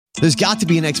There's got to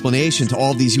be an explanation to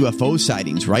all of these UFO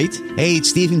sightings, right? Hey,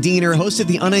 it's Stephen Diener, host of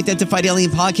the Unidentified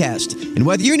Alien Podcast. And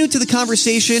whether you're new to the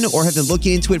conversation or have been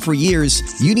looking into it for years,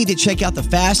 you need to check out the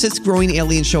fastest growing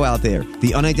alien show out there,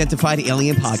 the Unidentified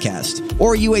Alien Podcast,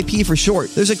 or UAP for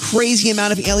short. There's a crazy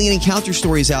amount of alien encounter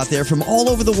stories out there from all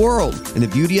over the world. And the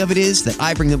beauty of it is that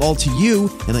I bring them all to you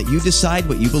and let you decide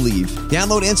what you believe.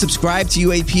 Download and subscribe to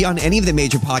UAP on any of the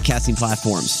major podcasting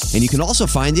platforms. And you can also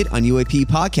find it on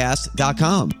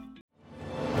UAPpodcast.com.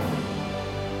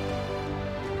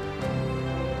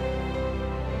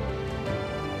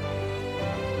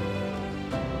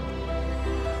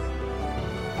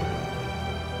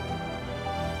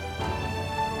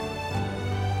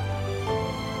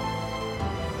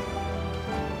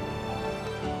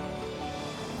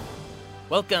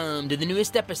 Welcome to the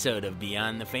newest episode of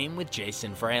Beyond the Fame with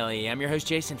Jason Fraley. I'm your host,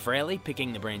 Jason Fraley,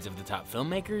 picking the brains of the top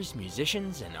filmmakers,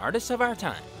 musicians, and artists of our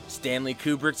time. Stanley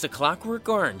Kubrick's A Clockwork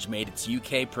Orange made its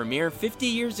UK premiere 50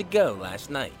 years ago last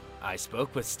night. I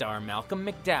spoke with star Malcolm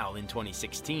McDowell in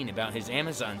 2016 about his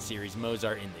Amazon series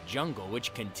Mozart in the Jungle,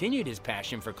 which continued his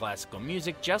passion for classical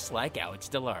music just like Alex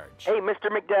DeLarge. Hey, Mr.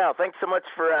 McDowell, thanks so much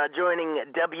for joining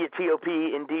WTOP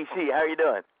in D.C. How are you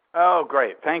doing? Oh,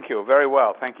 great. Thank you. Very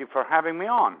well. Thank you for having me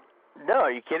on. No,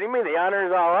 are you kidding me? The honor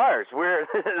is all ours.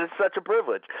 It's such a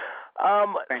privilege.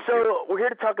 Thank you. We're here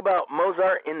to talk about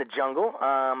Mozart in the Jungle,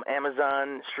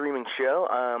 Amazon streaming show.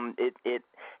 It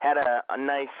had a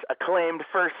nice acclaimed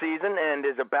first season and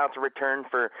is about to return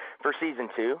for season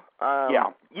 2.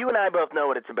 Yeah. You and I both know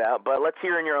what it's about, but let's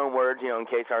hear in your own words, in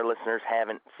case our listeners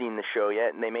haven't seen the show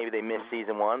yet and maybe they missed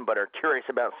season 1 but are curious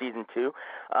about season 2.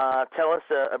 Tell us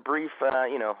a brief,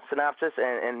 synopsis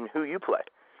and who you play.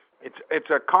 It's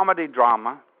a comedy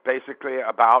drama, basically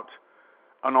about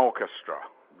an orchestra.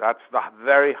 That's the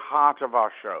very heart of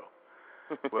our show.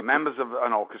 We're members of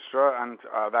an orchestra, and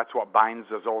that's what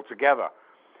binds us all together.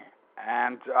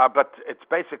 And but it's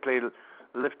basically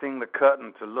lifting the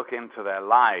curtain to look into their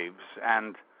lives,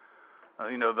 and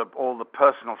all the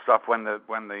personal stuff when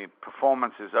the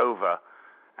performance is over,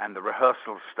 and the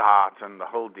rehearsals start, and the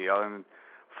whole deal. And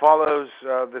follows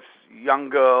this young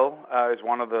girl is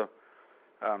one of the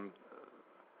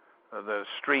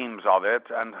streams of it,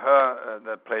 and her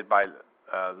they're played by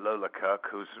Lola Kirk,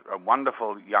 who's a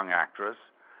wonderful young actress,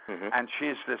 and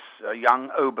she's this young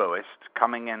oboist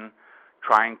coming in,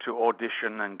 trying to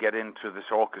audition and get into this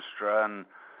orchestra, and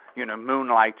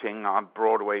moonlighting on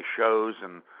Broadway shows,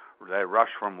 and they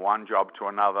rush from one job to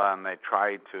another, and they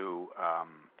try to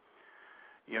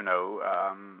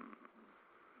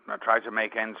try to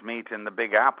make ends meet in the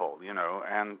Big Apple,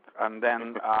 and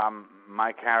then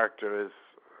my character is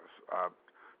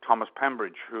Thomas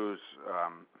Pembridge, who's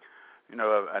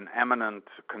an eminent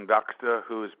conductor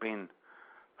who has been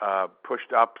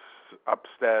pushed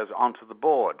upstairs onto the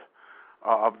board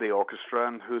of the orchestra,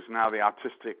 and who's now the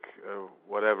artistic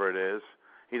whatever it is.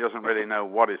 He doesn't really know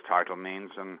what his title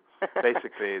means, and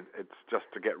basically it's just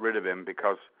to get rid of him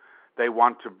because they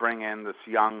want to bring in this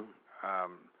young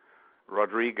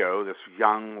Rodrigo, this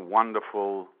young,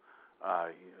 wonderful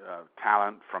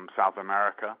talent from South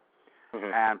America,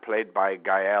 and played by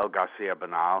Gael Garcia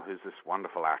Bernal, who's this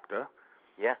wonderful actor.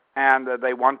 Yeah. And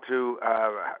they want to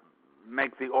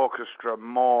make the orchestra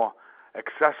more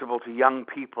accessible to young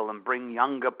people and bring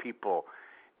younger people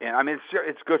in. I mean,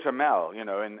 it's Guatemala,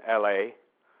 in L.A.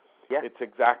 Yeah. It's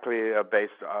exactly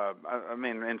based,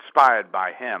 inspired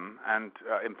by him. And,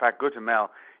 in fact, Guatemala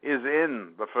is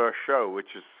in the first show,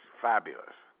 which is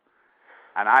fabulous.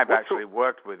 And I've actually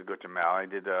worked with Guatemala. I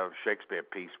did a Shakespeare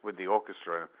piece with the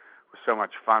orchestra. It was so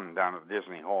much fun down at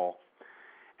Disney Hall.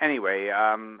 Anyway,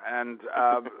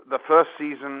 the first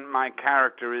season, my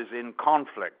character is in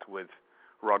conflict with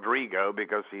Rodrigo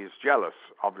because he's jealous,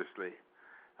 obviously,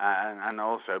 and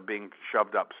also being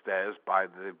shoved upstairs by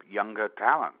the younger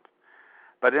talent.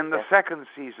 But in the second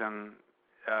season,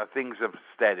 things have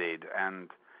steadied, and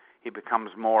he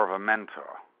becomes more of a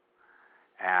mentor.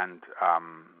 And,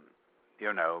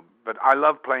 but I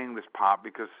love playing this part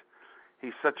because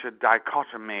he's such a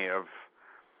dichotomy of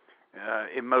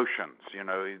emotions,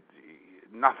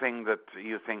 nothing that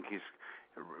you think he's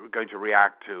going to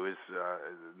react to is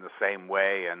the same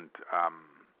way, and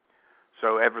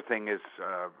so everything is,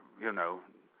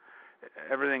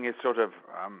 everything is sort of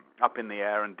up in the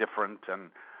air and different, and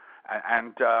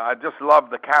I just love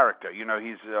the character.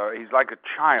 He's like a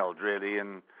child, really,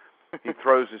 and he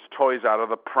throws his toys out of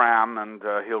the pram, and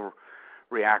he'll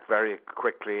react very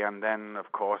quickly, and then,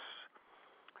 of course,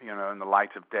 in the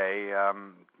light of day,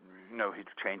 he'd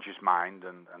change his mind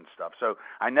and stuff. So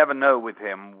I never know with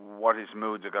him what his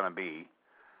moods are going to be,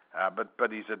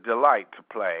 but he's a delight to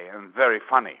play and very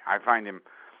funny. I find him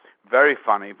very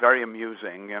funny, very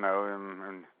amusing, you know,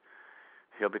 and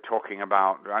he'll be talking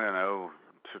about, I don't know,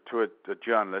 to a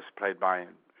journalist played by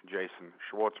Jason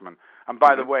Schwartzman. And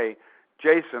by the way,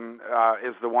 Jason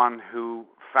is the one who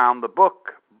found the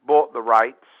book, bought the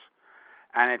rights,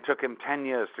 and it took him 10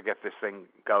 years to get this thing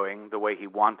going the way he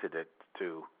wanted it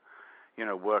to, you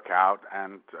know, work out.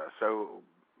 And so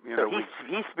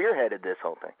he spearheaded this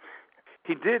whole thing.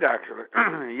 He did, actually.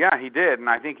 Yeah, he did. And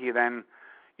I think he then,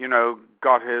 you know,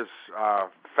 got his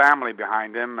family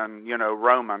behind him, and, you know,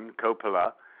 Roman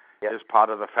Coppola is part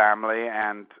of the family.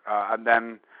 And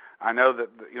then I know that,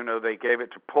 you know, they gave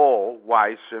it to Paul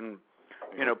Weiss, and,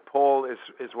 you know, Paul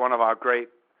is one of our great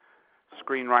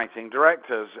screenwriting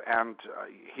directors, and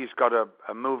he's got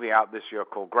a movie out this year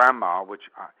called Grandma, which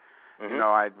you know,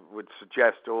 I would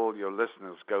suggest all your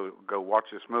listeners go watch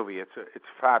this movie. It's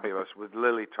fabulous, with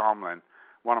Lily Tomlin,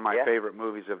 one of my favorite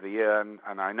movies of the year, and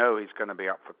I know he's going to be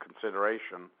up for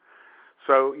consideration.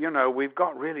 So, you know, we've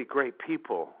got really great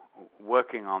people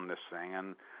working on this thing,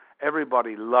 and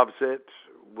everybody loves it.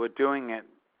 We're doing it,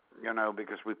 you know,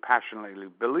 because we passionately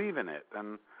believe in it,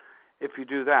 and if you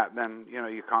do that, then, you know,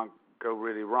 you can't go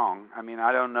really wrong. I mean,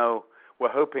 I don't know.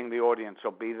 We're hoping the audience will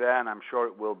be there, and I'm sure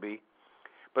it will be.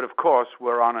 But, of course,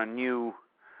 we're on a new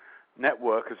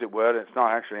network, as it were. It's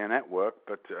not actually a network,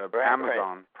 but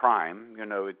Amazon Prime, you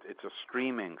know, it's a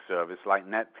streaming service like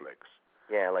Netflix.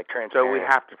 Yeah, like transparent. So we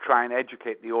have to try and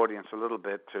educate the audience a little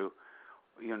bit to,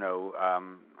 you know,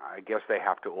 I guess they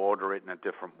have to order it in a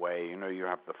different way. You know, you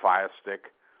have the Fire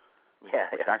Stick. Yeah.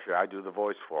 Actually, I do the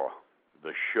voice for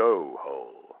the show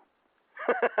hole.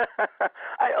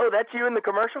 That's you in the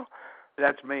commercial?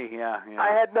 That's me, yeah.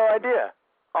 I had no idea.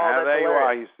 Oh, there hilarious. You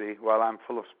are, you see. Well, I'm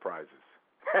full of surprises.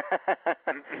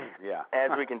 Yeah.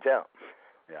 As we can tell.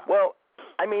 Yeah. Well,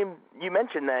 I mean, you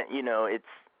mentioned that, you know,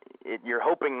 you're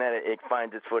hoping that it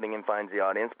finds its footing and finds the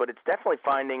audience, but it's definitely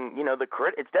finding, you know,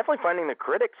 it's definitely finding the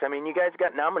critics. I mean, you guys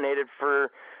got nominated for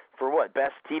what,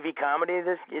 Best TV Comedy?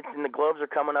 And the Globes are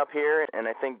coming up here, and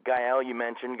I think Gael, you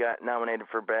mentioned, got nominated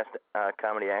for Best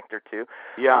Comedy Actor too.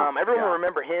 Yeah. Everyone will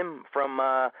remember him from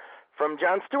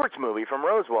Jon Stewart's movie, from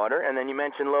Rosewater, and then you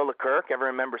mentioned Lola Kirk.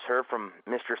 Everyone remembers her from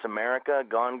Mistress America,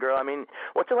 Gone Girl. I mean,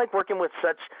 what's it like working with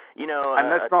such, you know, and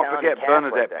let's not forget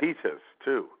Bernadette Peters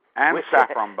too, and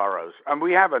Saffron Burrows, and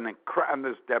we have and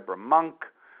there's Deborah Monk,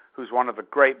 who's one of the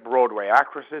great Broadway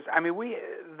actresses. I mean,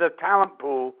 the talent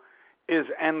pool is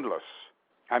endless.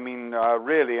 I mean,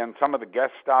 really, and some of the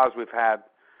guest stars we've had,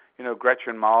 you know,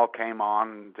 Gretchen Mol came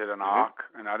on, did an arc,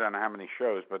 and I don't know how many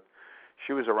shows, but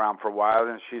she was around for a while,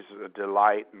 and she's a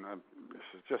delight, and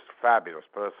she's just a fabulous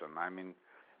person. I mean,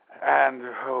 and,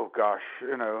 oh, gosh,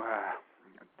 you know,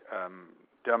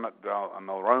 Dermot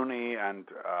Mulroney, and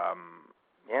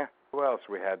who else?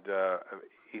 We had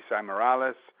Isai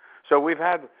Morales. So we've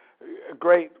had a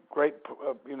great,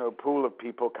 you know, pool of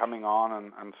people coming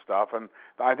on and stuff, and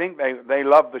I think they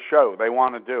love the show. They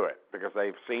want to do it because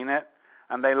they've seen it,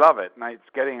 and they love it, and it's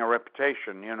getting a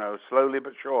reputation, you know, slowly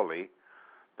but surely,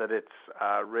 that it's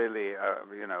really,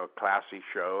 you know, a classy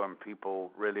show, and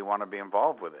people really want to be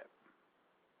involved with it.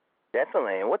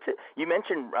 Definitely. And you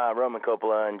mentioned Roman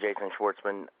Coppola and Jason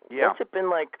Schwartzman. Yeah. What's it been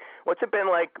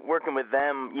like working with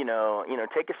them? You know,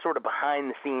 take us sort of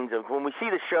behind the scenes of when we see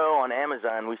the show on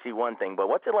Amazon, we see one thing, but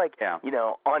what's it like, you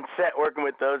know, on set working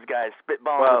with those guys,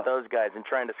 spitballing with those guys, and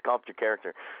trying to sculpt your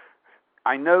character?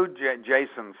 I know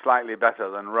Jason slightly better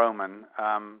than Roman,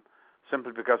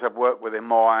 simply because I've worked with him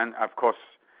more, and of course,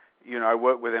 you know, I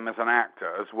work with him as an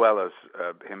actor as well as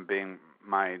him being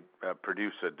my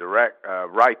producer,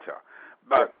 writer.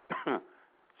 But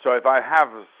so if I have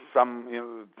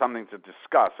something to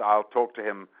discuss, I'll talk to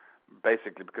him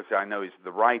basically because I know he's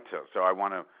the writer, so I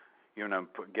want to, you know,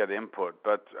 get input.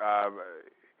 But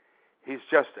he's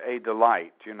just a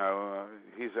delight, you know.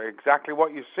 He's exactly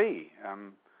what you see.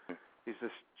 He's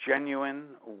this genuine,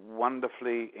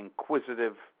 wonderfully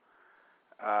inquisitive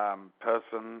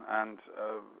person, and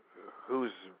who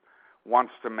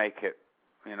wants to make it,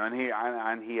 you know,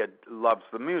 and he loves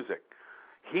the music.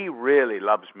 He really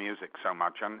loves music so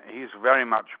much, and he's very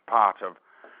much part of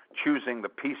choosing the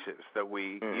pieces that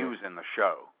we use in the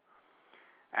show.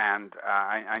 And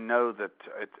I know that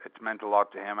it's meant a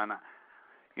lot to him. And,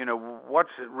 you know, what's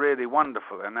really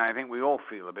wonderful, and I think we all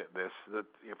feel a bit this, that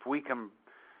if we can,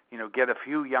 you know, get a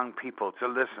few young people to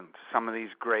listen to some of these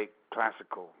great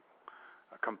classical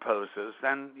composers,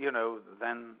 then, you know,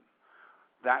 then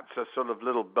that's a sort of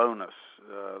little bonus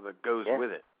that goes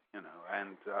with it, you know.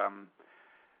 And,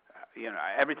 you know,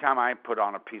 every time I put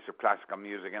on a piece of classical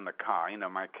music in the car, you know,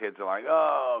 my kids are like,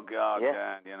 oh, God,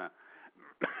 Dad, you know.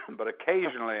 But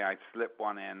occasionally I slip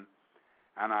one in,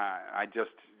 and I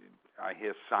just I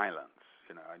hear silence.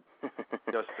 You know,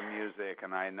 just the music,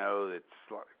 and I know it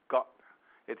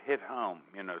hit home.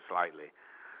 You know, slightly.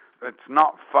 It's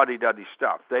not fuddy-duddy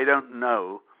stuff. They don't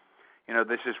know. You know,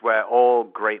 this is where all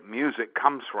great music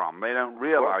comes from. They don't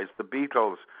realize the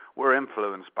Beatles were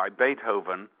influenced by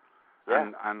Beethoven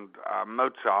and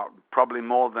Mozart probably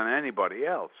more than anybody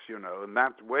else. You know, and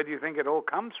where do you think it all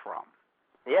comes from?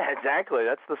 Yeah, exactly.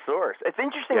 That's the source. It's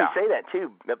interesting you say that,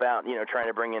 too, about, you know, trying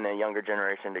to bring in a younger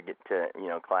generation to get to, you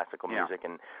know, classical music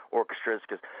and orchestras,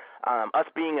 because us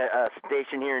being a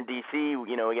station here in D.C.,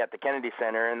 you know, we got the Kennedy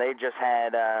Center, and they just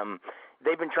had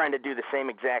they've been trying to do the same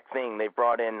exact thing. They've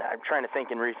brought in, I'm trying to think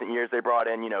in recent years, they brought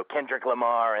in, you know, Kendrick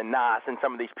Lamar and Nas and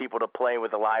some of these people to play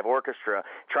with a live orchestra,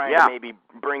 trying to maybe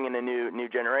bring in a new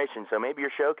generation. So maybe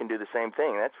your show can do the same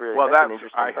thing. That's really an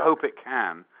interesting I hope it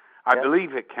can. I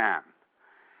believe it can.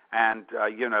 And,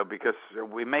 you know, because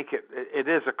we make it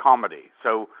is a comedy.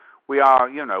 So we are,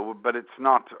 you know, but it's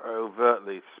not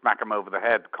overtly smack 'em over the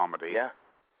head comedy. Yeah.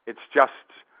 It's just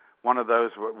one of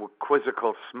those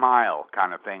quizzical smile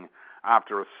kind of thing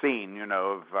after a scene, you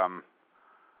know, of,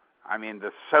 I mean,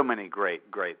 there's so many great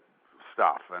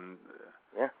stuff. And,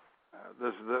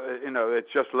 you know,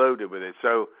 it's just loaded with it.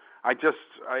 So I just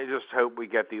hope we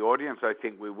get the audience. I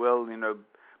think we will, you know,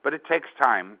 but it takes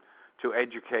time to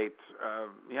educate,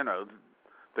 you know,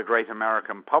 the great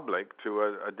American public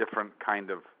to a different kind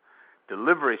of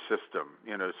delivery system,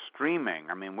 you know, streaming.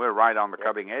 I mean, we're right on the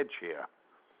cutting edge here.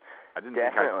 I didn't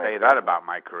think I'd say that about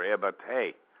my career, but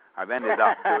hey, I've ended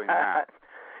up doing that.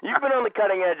 You've been on the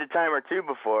cutting edge a time or two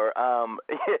before.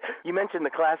 You mentioned the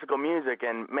classical music,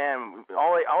 and man,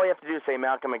 all you have to do is say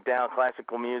Malcolm McDowell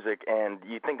classical music, and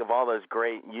you think of all those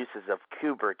great uses of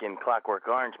Kubrick in Clockwork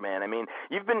Orange. Man, I mean,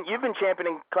 you've been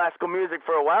championing classical music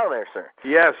for a while there, sir.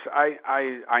 Yes,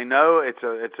 I know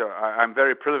I'm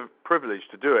very privileged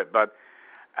to do it, but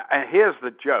here's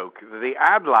the joke: the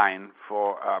ad line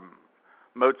for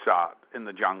Mozart in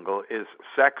the Jungle is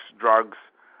sex, drugs,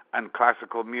 and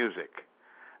classical music.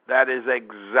 That is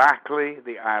exactly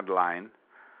the ad line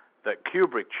that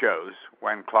Kubrick chose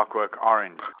when Clockwork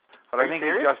Orange. But I think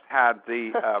he just had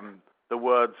the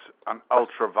words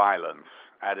ultra-violence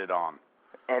added on.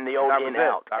 And the old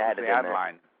in-out added in there. That was the ad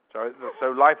line.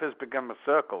 So life has become a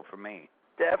circle for me.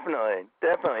 Definitely.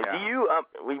 Yeah. Do you?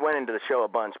 We went into the show a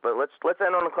bunch, but let's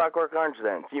end on the Clockwork Orange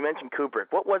then. So you mentioned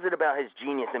Kubrick. What was it about his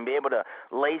genius and be able to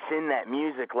lace in that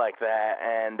music like that,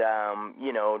 and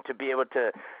you know, to be able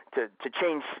to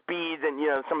change speeds and, you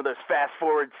know, some of those fast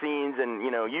forward scenes, and,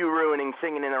 you know, you ruining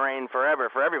Singing in the Rain forever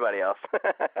for everybody else.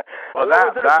 Well,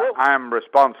 I'm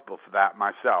responsible for that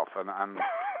myself, and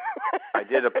I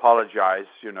did apologize,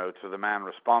 you know, to the man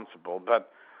responsible,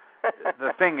 but.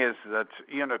 The thing is that,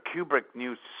 you know, Kubrick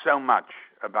knew so much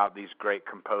about these great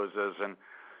composers, and,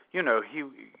 you know,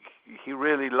 he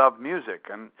really loved music.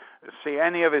 And see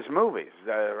any of his movies,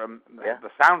 the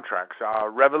soundtracks are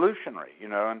revolutionary, you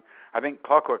know. And I think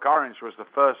Clockwork Orange was the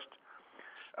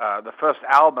first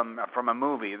album from a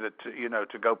movie that, you know,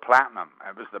 to go platinum.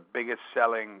 It was the biggest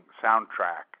selling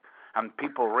soundtrack, and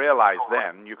people realized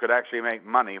then you could actually make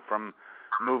money from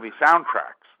movie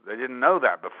soundtracks. They didn't know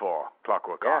that before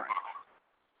Clockwork Orange.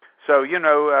 So, you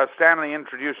know, Stanley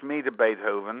introduced me to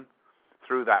Beethoven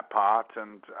through that part,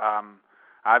 and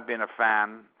I've been a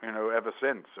fan, you know, ever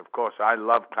since. Of course, I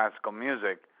love classical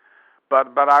music,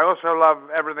 but I also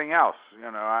love everything else. You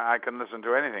know, I can listen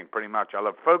to anything pretty much. I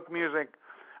love folk music,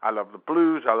 I love the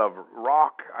blues, I love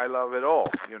rock, I love it all,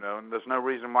 you know, and there's no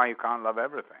reason why you can't love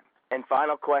everything. And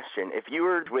final question, if you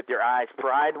were with your eyes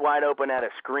pried wide open at a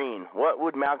screen, what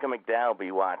would Malcolm McDowell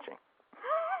be watching?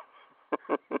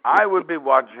 I would be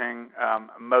watching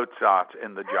Mozart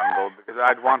in the Jungle because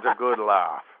I'd want a good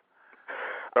laugh.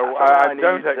 So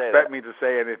don't expect me to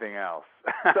say anything else.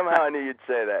 Somehow I knew you'd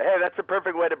say that. Hey, that's a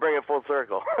perfect way to bring it full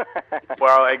circle.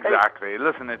 Well, exactly. Hey.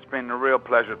 Listen, it's been a real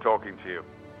pleasure talking to you.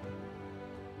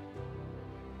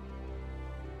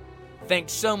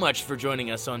 Thanks so much for joining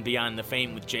us on Beyond the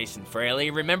Fame with Jason Fraley.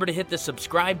 Remember to hit the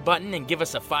subscribe button and give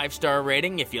us a 5-star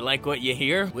rating if you like what you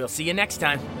hear. We'll see you next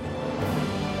time.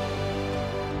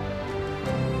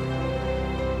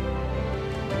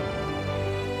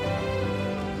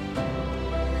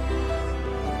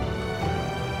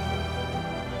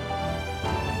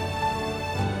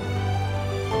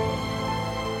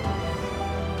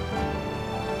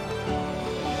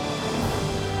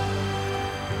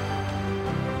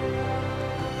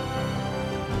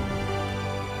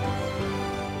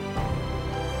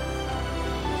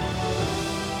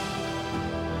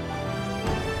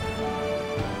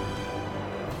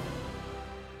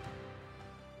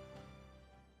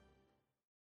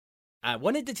 I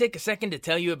wanted to take a second to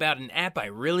tell you about an app I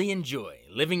really enjoy.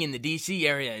 Living in the DC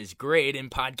area is great,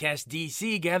 and Podcast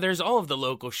DC gathers all of the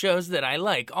local shows that I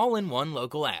like all in one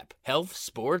local app. Health,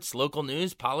 sports, local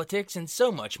news, politics, and so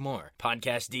much more.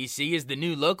 Podcast DC is the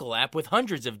new local app with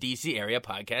hundreds of DC area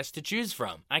podcasts to choose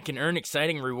from. I can earn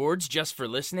exciting rewards just for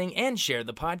listening and share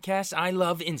the podcasts I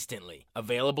love instantly.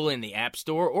 Available in the App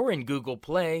Store or in Google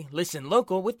Play, listen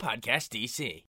local with Podcast DC.